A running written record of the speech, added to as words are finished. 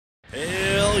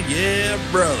Hell yeah,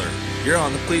 brother. You're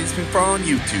on the Cleetus McFarland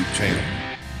YouTube channel.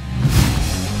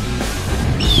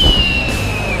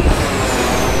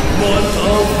 Month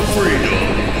of Freedom.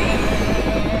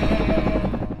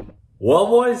 Well,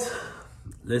 boys,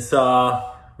 this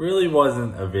really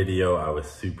wasn't a video I was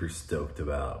super stoked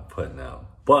about putting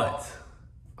out, but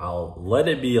I'll let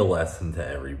it be a lesson to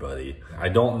everybody. I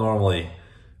don't normally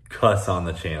cuss on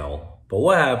the channel, but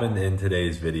what happened in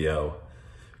today's video,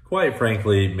 quite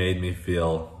frankly, made me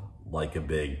feel like a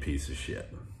big piece of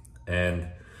shit. And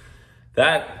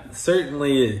that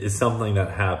certainly is something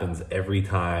that happens every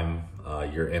time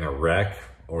you're in a wreck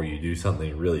or you do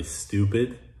something really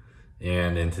stupid.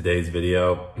 And in today's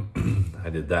video, I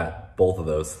did both of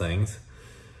those things.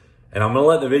 And I'm gonna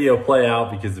let the video play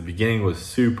out because the beginning was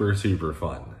super, super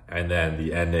fun. And then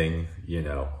the ending, you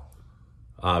know,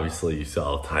 obviously you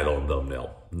saw the title and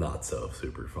thumbnail, not so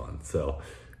super fun. So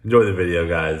enjoy the video,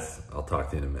 guys. I'll talk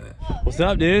to you in a minute. What's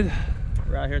up, dude?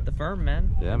 We're out here at the firm,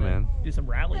 man. Yeah, man. Do some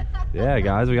rally. Yeah,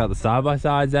 guys, we got the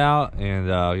side-by-sides out, and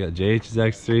we got JH's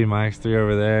X3, my X3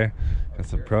 over there. Got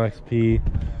some Pro XP,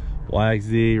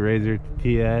 YXZ, Razor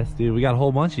TS, dude. We got a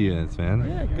whole bunch of units, man.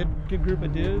 Yeah, good group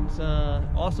of dudes.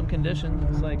 Awesome conditions.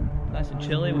 It's like nice and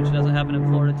chilly, which doesn't happen in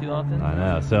Florida too often. I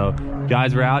know. So,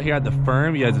 guys, we're out here at the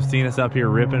firm. You guys have seen us up here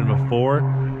ripping before.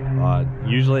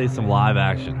 Usually some live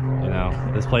action, you know.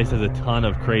 This place has a ton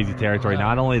of crazy territory.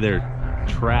 Not only their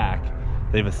track,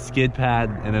 they have a skid pad,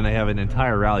 and then they have an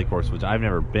entire rally course, which I've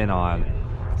never been on.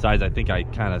 Besides, I think I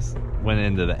kind of went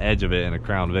into the edge of it in a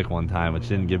Crown Vic one time, which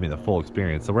didn't give me the full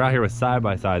experience. So we're out here with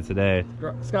side-by-sides today.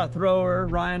 Scott Thrower,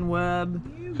 Ryan Webb.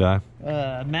 Okay.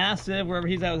 Massive, wherever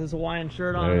he's at with his Hawaiian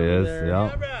shirt on. There he is,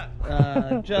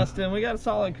 yep. Justin, we got a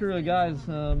solid crew of guys.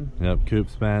 Yep, Coop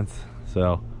Spence.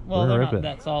 So, well, they're not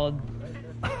that solid.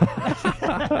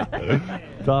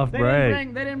 Tough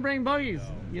break. They didn't bring buggies.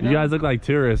 You guys look like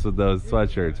tourists with those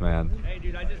sweatshirts, man. Hey,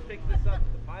 dude, I just picked this up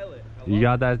with the pilot. You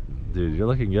got that? Dude, you're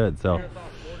looking good. So,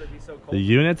 the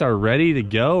units are ready to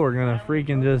go. We're going to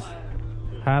freaking just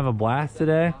have a blast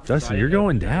today. Justin, you're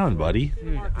going down, buddy.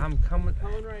 Dude, I'm coming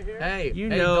right here. Hey, you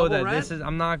know that red? This is,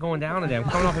 I'm not going down today. I'm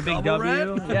coming off a big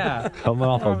W. Red? Yeah. Coming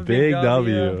off a big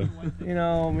W. You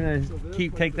know, I'm going to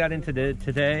take that into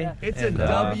today. It's a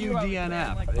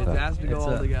WDNF. It has to go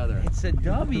all together. It's a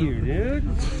W, dude.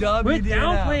 WDNF. Quit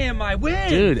downplaying my win.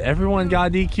 Dude, everyone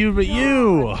got DQ'd but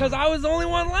you. Because I was the only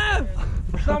one left.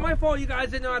 It's not my fault you guys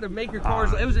didn't know how to make your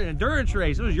cars. It was an endurance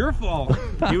race. It was your fault.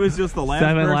 He was just the last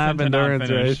 7-lap endurance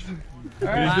race. He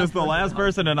was just the last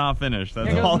person to not finish.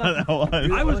 That's all that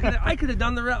was. I could have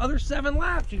done the other 7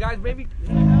 laps. You guys maybe.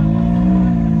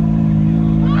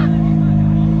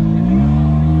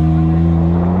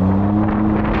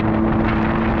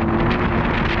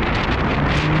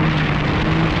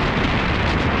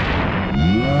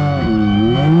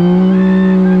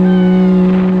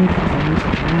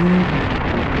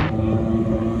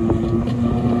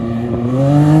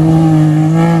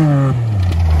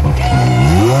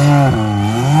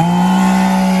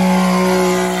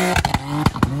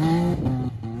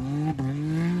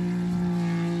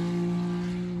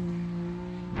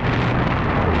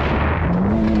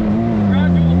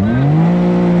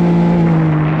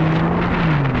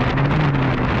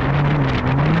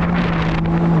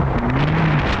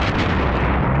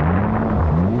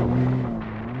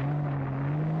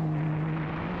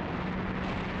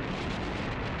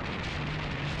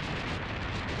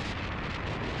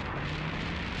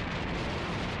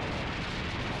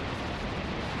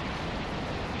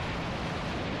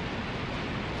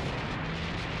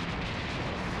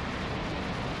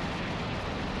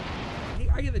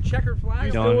 I get the checkered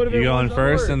flag. You going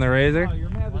first in the Razor?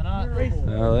 Why not?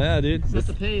 Oh yeah, dude. Set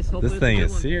the pace. This thing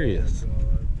is serious.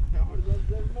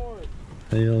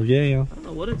 Hell yeah. I don't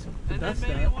know what it's best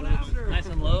at, but it's nice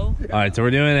and low. All right, so we're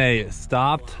doing a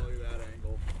stopped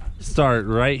start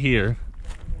right here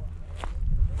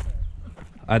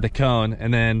at the cone,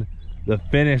 and then the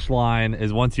finish line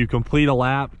is once you complete a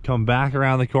lap, come back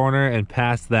around the corner and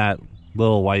pass that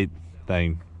little white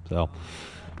thing. So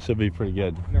should be pretty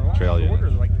good trail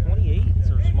unit. Like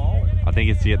 28s or smaller. I think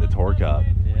it's to get the torque up.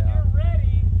 Yeah.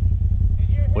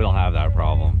 We don't have that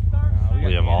problem.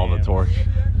 We have all the torque.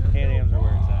 Can-Ams are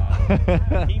where it's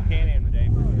at. Team Can-Am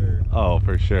today for sure. Oh,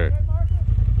 for sure.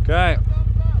 Okay.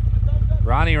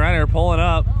 Ronnie Renner pulling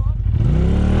up.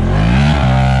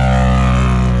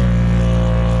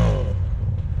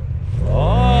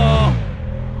 Oh!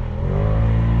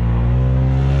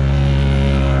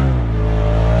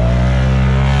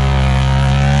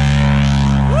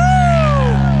 Woo!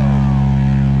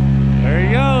 There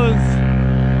he goes.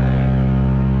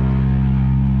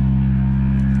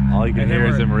 All you can hear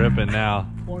is him ripping now.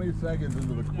 20 seconds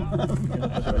into the club.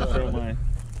 Show my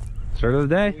Shirt of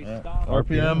the day?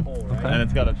 RPM. And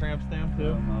it's got a tramp stamp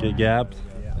too. Get gapped.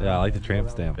 Yeah, I like the tramp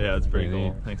stamp. Yeah, it's pretty cool.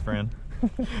 neat. Thanks, Fran.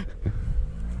 Okay.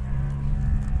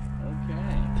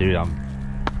 Dude, I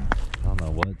don't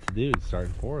know what to do.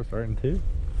 Starting 4, starting 2.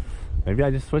 Maybe I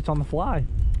just switch on the fly.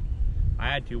 I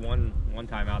had to one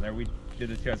time out there. We did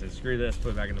this too. I said, screw this, put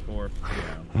it back into 4.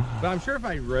 Yeah. But I'm sure if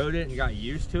I rode it and got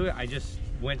used to it, I just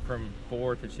went from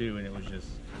 4 to 2, and it was just.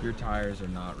 Your tires are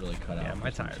not really cut out. Yeah, my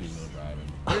tires. Two-wheel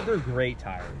driving. They're great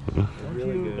tires.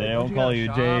 Really good. They don't call you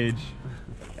JH.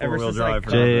 Ever Four-wheel since, drive like,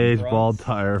 for JH nothing. bald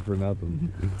tire for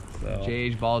nothing. So.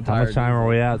 JH bald How tires. much time are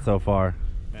we at so far?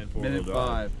 And four-wheel Minute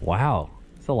drive. 5. Wow,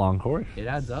 it's a long course. It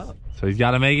adds up. So he's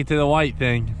got to make it to the white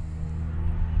thing.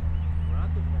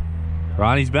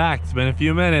 Ronnie's back. It's been a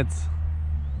few minutes.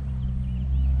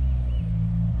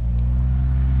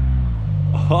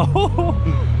 Oh!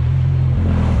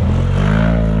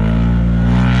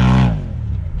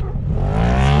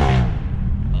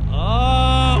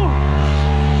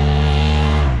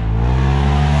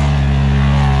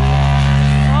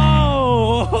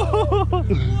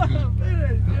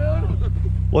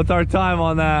 What's our time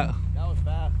on that? That was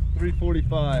fast.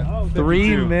 3:45.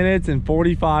 3 minutes and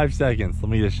 45 seconds. Let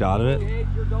me get a shot of it.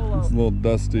 It's a little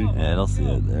dusty. Yeah, it'll see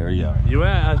it. There we go. You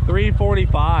went at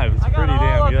 3:45. It's pretty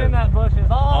damn good. in that bushes,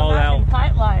 all nice and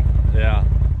tight like. Yeah.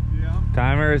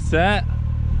 Timer is set.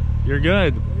 You're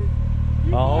good.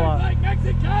 Oh, hold on.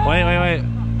 Wait.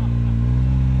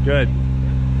 Good.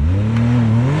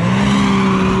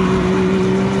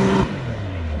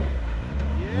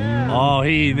 Oh,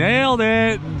 he nailed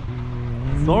it.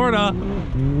 Sorta.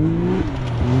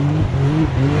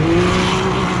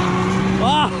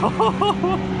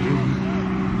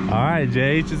 Oh. All right,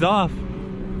 JH is off.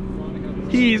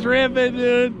 He's ripping,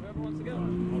 dude.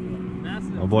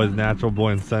 My boy's natural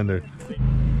born sender.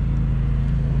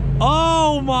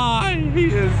 Oh my, he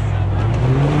is.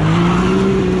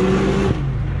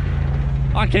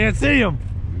 I can't see him.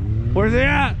 Where's he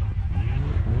at?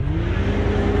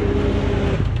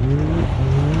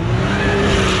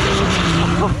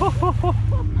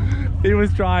 He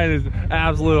was trying his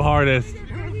absolute hardest.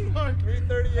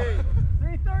 3:38.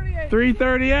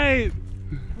 3:38.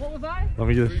 What was I? Let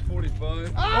me get.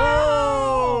 3:45.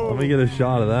 Oh! Let me get a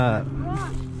shot of that.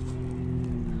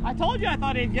 I told you I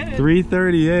thought he'd get it.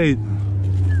 3:38.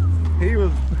 He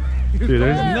was. Dude,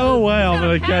 there's no way I'm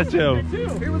gonna catch him. He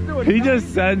was doing. He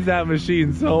just sends that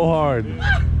machine so hard.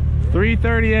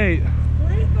 3:38.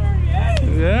 3:38.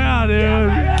 Yeah,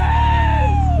 dude.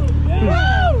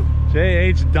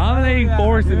 JH dominating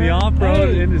force in the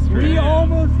off-road industry. We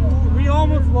almost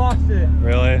lost it.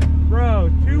 Really? Bro,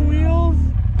 2 wheels.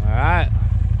 All right.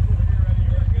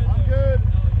 I'm good.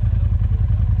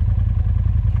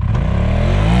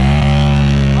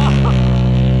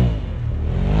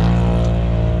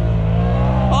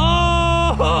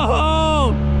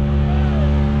 Oh!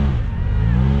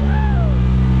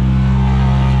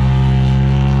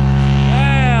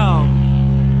 Damn!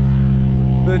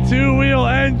 The 2-wheel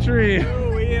entry. 2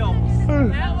 wheels.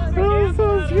 That was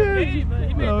so scary.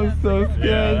 That was so scary.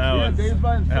 Yeah,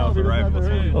 that was a rifle.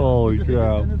 Holy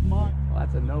crap. Well,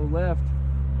 that's a no lift.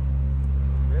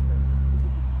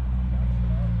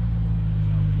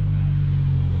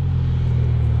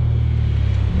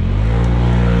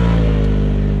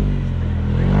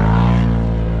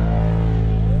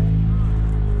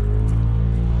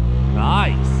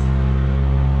 Nice.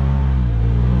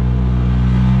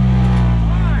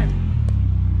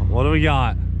 What do we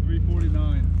got?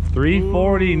 3:49.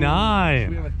 3:49.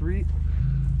 We have a 3.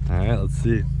 All right, let's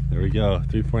see. There we go.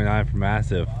 3:49 for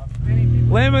massive.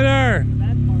 Limiter.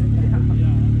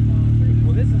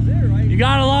 Well, this is it, right? You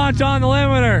got to launch on the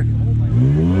limiter.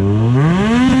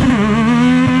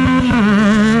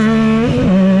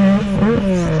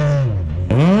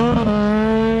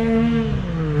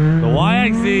 The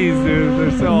YXZs, dude,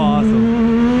 they're so awesome.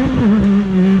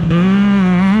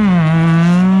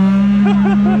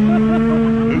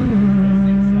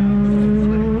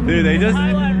 Dude, they just,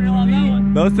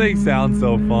 those things sound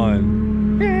so fun.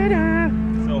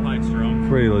 So high strung.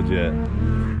 Pretty legit.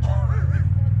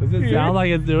 Does it sound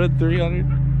like it's doing 300?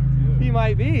 He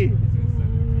might be.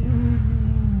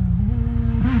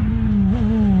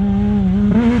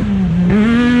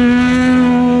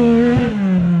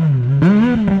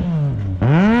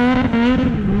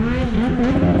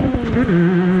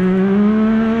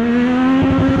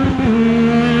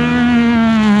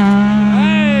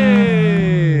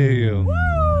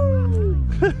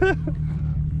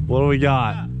 What do we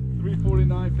got?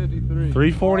 3:49.53.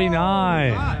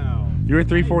 3:49. You were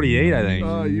 348, I think.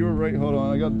 You were right. Hold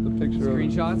on, I got the picture.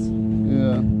 Screenshots?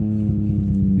 Yeah.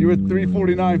 You were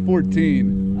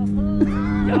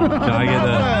 349.14. Can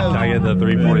I get the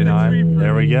 349?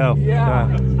 There we go. Yeah.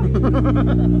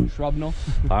 Shrubnal.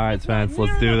 All right, Spence,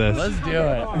 let's do this. Let's do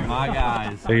it. My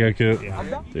guys. There you go,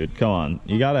 Coop. Dude, come on.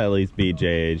 You gotta at least beat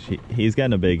JH. He's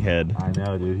getting a big head. I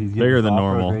know, dude. He's bigger than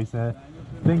normal.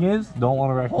 Thing is, don't want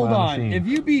to wreck Hold my on. machine. If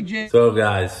you beat Jay. So,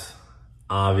 guys,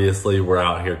 obviously we're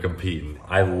out here competing.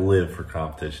 I live for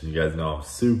competition. You guys know I'm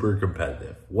super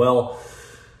competitive. Well,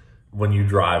 when you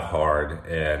drive hard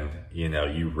and, you know,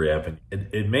 you rip, and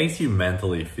it makes you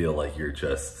mentally feel like you're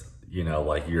just, you know,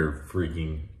 like you're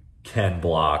freaking Ken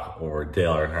Block or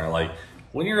Dale Earnhardt. Like,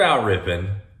 when you're out ripping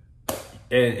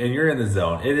and you're in the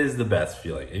zone, it is the best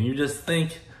feeling. And you just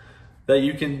think that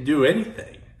you can do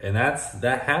anything. And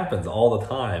that happens all the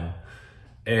time.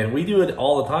 And we do it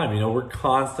all the time. You know, we're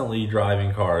constantly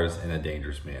driving cars in a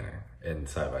dangerous manner and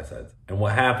side-by-sides. And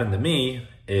what happened to me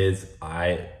is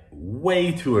I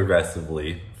way too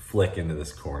aggressively flick into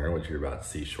this corner, which you're about to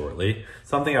see shortly.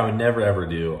 Something I would never ever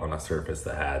do on a surface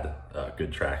that had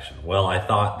good traction. Well, I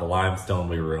thought the limestone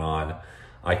we were on,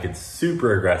 I could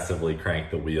super aggressively crank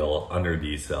the wheel under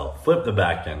decel, flip the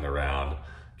back end around,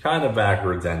 kind of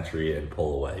backwards entry and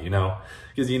pull away, you know?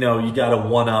 Because, you know, you got to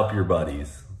one up your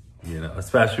buddies, you know,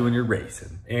 especially when you're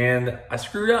racing. And I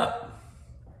screwed up.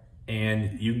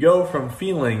 And you go from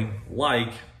feeling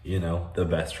like, you know, the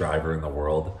best driver in the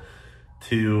world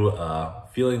to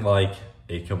feeling like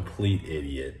a complete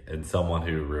idiot and someone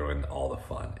who ruined all the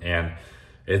fun. And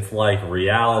it's like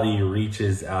reality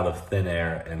reaches out of thin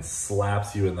air and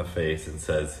slaps you in the face and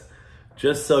says,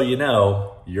 just so you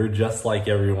know, you're just like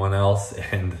everyone else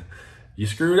and you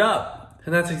screwed up.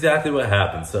 And that's exactly what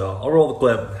happened. So I'll roll the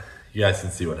clip. You guys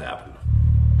can see what happened.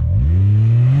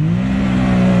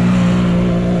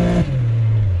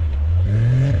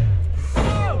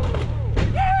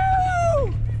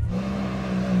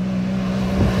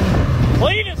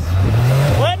 Cleetus!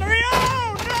 Let her go!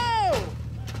 No!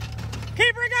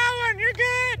 Keep her going! You're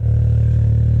good!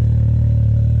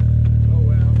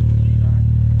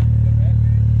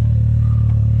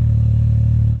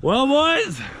 Well,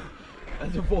 boys,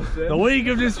 the week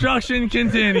of destruction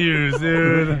continues,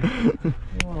 dude.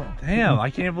 Damn,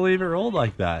 I can't believe it rolled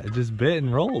like that. It just bit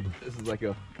and rolled. This is like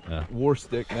a war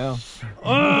stick now.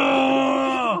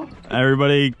 Oh!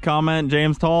 Everybody comment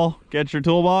James Tall, get your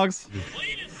toolbox.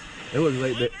 It looks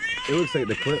like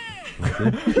the clip.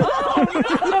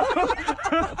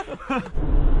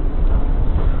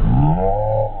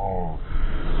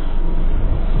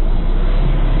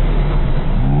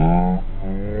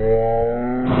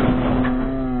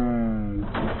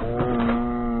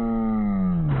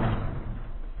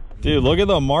 Dude, look at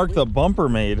the mark the bumper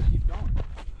made.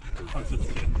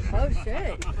 Oh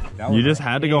shit. You just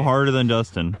had to go harder than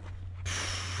Justin.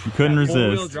 You couldn't resist.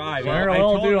 Four-wheel drive. They're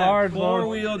all too hard,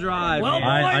 Four-wheel drive. Well,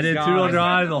 man. I did two-wheel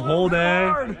drive the whole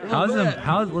day.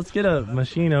 Let's get a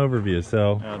machine overview.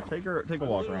 So Take a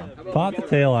walk around. pop the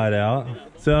tail light out.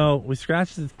 So we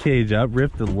scratched the cage up,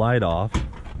 ripped the light off,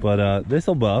 but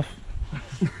this'll buff.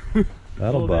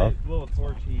 That'll buff. Little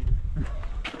torch heat.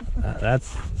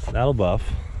 That'll buff.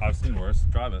 I've seen worse.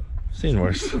 Drive it. Seen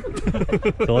worse. So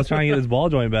let's try and get this ball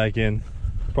joint back in.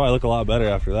 Probably look a lot better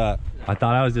after that. I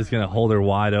thought I was just gonna hold her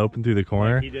wide open through the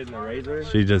corner. He did in the Razor.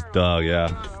 She just dug, yeah.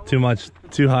 Too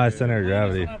high center of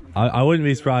gravity. I wouldn't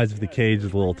be surprised if the cage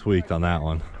is a little tweaked on that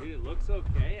one. Dude, it looks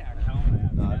okay,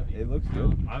 actually. It looks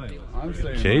good. I'm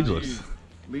saying Cage looks.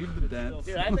 leave the dent.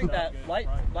 Dude, I think that light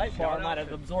bar might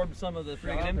have absorbed some of the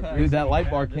friggin' impact. Dude, that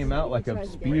light bar came out like a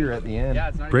spear at the end.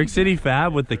 Brick City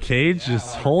Fab with the cage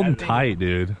just holding tight,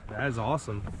 dude. That is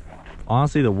awesome.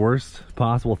 Honestly, the worst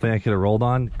possible thing I could have rolled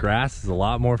on. Grass is a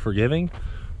lot more forgiving.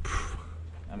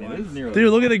 I mean, this is nearly. Dude,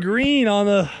 look at the green on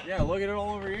the. Yeah, look at it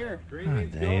all over here.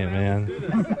 God dang it, man.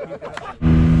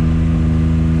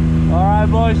 All right,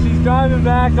 boys, she's driving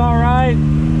back all right.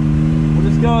 We're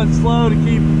just going slow to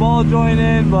keep the ball joint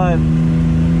in, but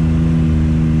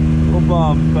little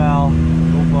bump, pal,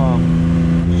 little bump.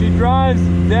 She drives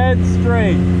dead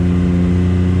straight.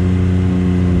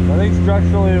 I think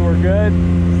structurally we're good.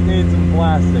 Just need some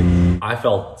plastics. I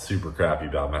felt super crappy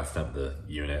about messing up the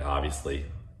unit, obviously.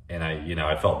 And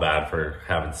I felt bad for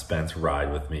having Spence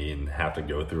ride with me and have to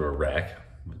go through a wreck.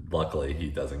 Luckily, he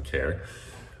doesn't care.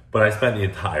 But I spent the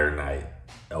entire night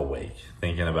awake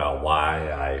thinking about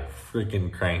why I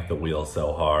freaking cranked the wheel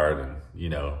so hard and,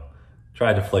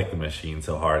 tried to flick the machine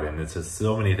so hard. And it's just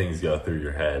so many things go through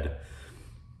your head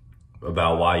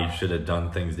about why you should have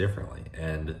done things differently.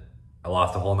 And I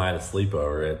lost a whole night of sleep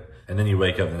over it. And then you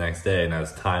wake up the next day, and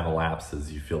as time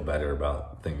elapses, you feel better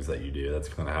about things that you do. That's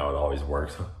kind of how it always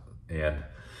works. And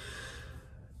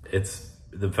it's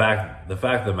the fact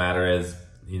of the matter is,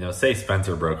 you know, say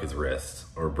Spencer broke his wrist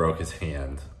or broke his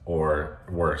hand, or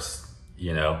worse,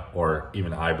 you know, or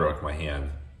even I broke my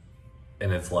hand.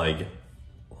 And it's like,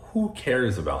 who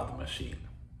cares about the machine?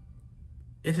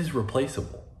 It is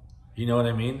replaceable. You know what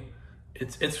I mean?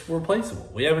 It's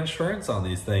replaceable. We have insurance on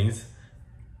these things.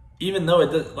 Even though it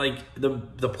does, like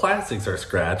the plastics are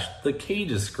scratched, the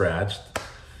cage is scratched.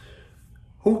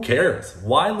 Who cares?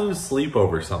 Why lose sleep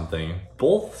over something?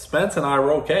 Both Spence and I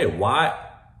were okay. Why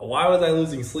was I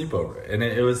losing sleep over it? And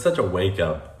it was such a wake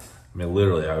up. I mean,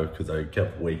 literally, because I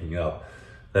kept waking up.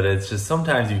 That it's just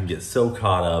sometimes you can get so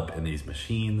caught up in these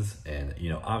machines, and you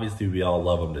know, obviously we all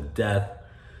love them to death.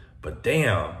 But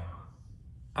damn,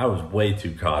 I was way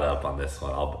too caught up on this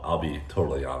one. I'll be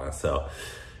totally honest. So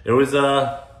it was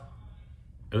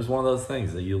one of those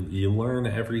things that you learn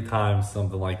every time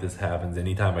something like this happens.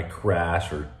 Anytime a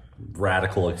crash or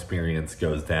radical experience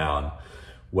goes down,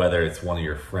 whether it's one of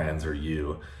your friends or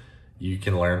you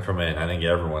can learn from it. And I think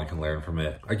everyone can learn from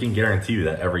it. I can guarantee you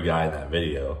that every guy in that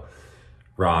video,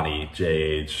 Ronnie,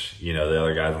 JH, you know, the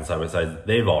other guys on Side by Side,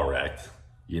 they've all wrecked,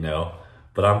 you know.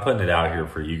 But I'm putting it out here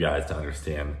for you guys to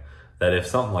understand that if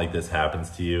something like this happens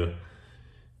to you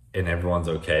and everyone's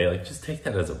okay, like, just take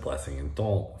that as a blessing and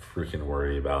don't freaking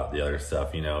worry about the other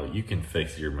stuff. You know, you can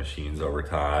fix your machines over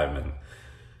time, and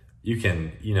you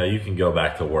can go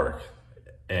back to work,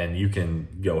 and you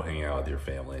can go hang out with your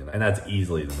family. And that's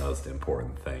easily the most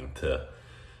important thing to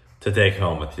take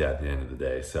home with you at the end of the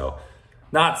day. So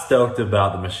not stoked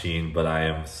about the machine, but I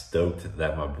am stoked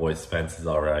that my boy Spence is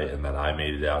all right and that I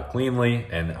made it out cleanly.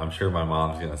 And I'm sure my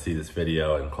mom's gonna see this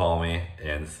video and call me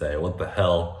and say, what the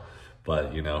hell?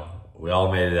 But you know, we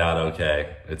all made it out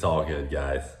okay. It's all good,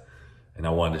 guys. And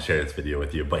I wanted to share this video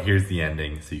with you, but here's the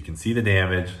ending so you can see the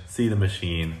damage, see the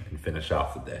machine, and finish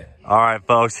off the day. All right,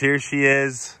 folks, here she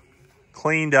is,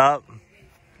 cleaned up.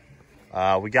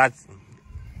 We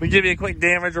give you a quick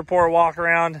damage report, walk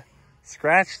around.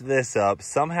 Scratched this up,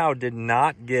 somehow did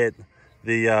not get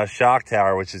the shock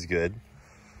tower, which is good.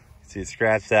 See,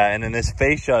 scratch that. And then this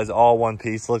fascia is all one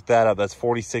piece. Look that up. That's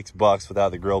 $46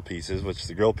 without the grill pieces, which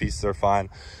the grill pieces are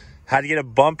fine. Had to get a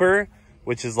bumper,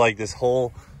 which is like this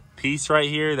whole piece right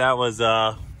here. That was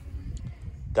about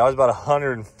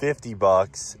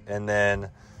 $150. And then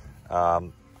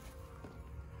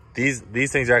these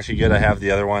things are actually good. I have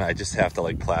the other one. I just have to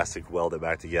like plastic weld it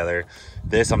back together.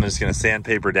 This I'm just gonna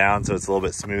sandpaper down so it's a little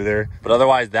bit smoother. But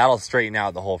otherwise that'll straighten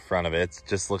out the whole front of it. It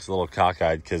just looks a little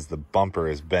cockeyed because the bumper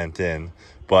is bent in.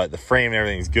 But the frame and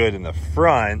everything's good in the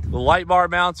front. The light bar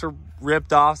mounts are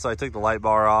ripped off, so I took the light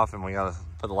bar off and we gotta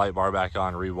put the light bar back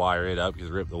on, rewire it up because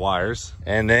it ripped the wires.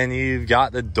 And then you've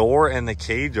got the door and the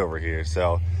cage over here.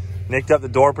 So nicked up the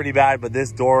door pretty bad, but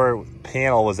this door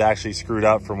panel was actually screwed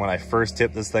up from when I first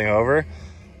tipped this thing over.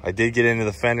 I did get into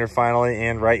the fender finally,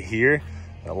 and right here,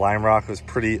 that lime rock was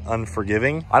pretty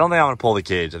unforgiving. I don't think I'm gonna pull the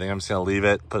cage. I think I'm just gonna leave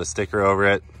it, put a sticker over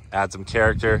it, add some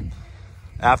character.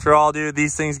 After all, dude,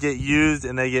 these things get used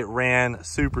and they get ran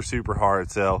super, super hard.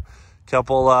 So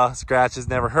couple scratches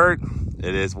never hurt.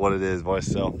 It is what it is, boys.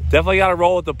 So definitely got to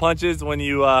roll with the punches when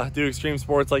you do extreme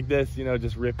sports like this, you know,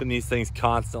 just ripping these things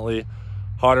constantly.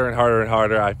 Harder and harder and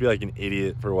harder. I feel like an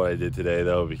idiot for what I did today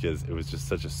though, because it was just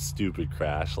such a stupid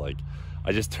crash. Like,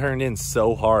 I just turned in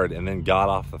so hard and then got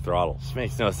off the throttle. It just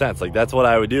makes no sense. Like, that's what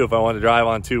I would do if I wanted to drive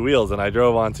on 2 wheels, and I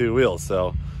drove on 2 wheels.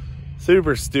 So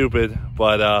super stupid,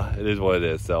 but it is what it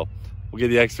is. So we'll get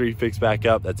the X3 fixed back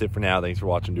up. That's it for now. Thanks for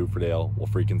watching Do It for Dale. We'll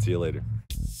freaking see you later.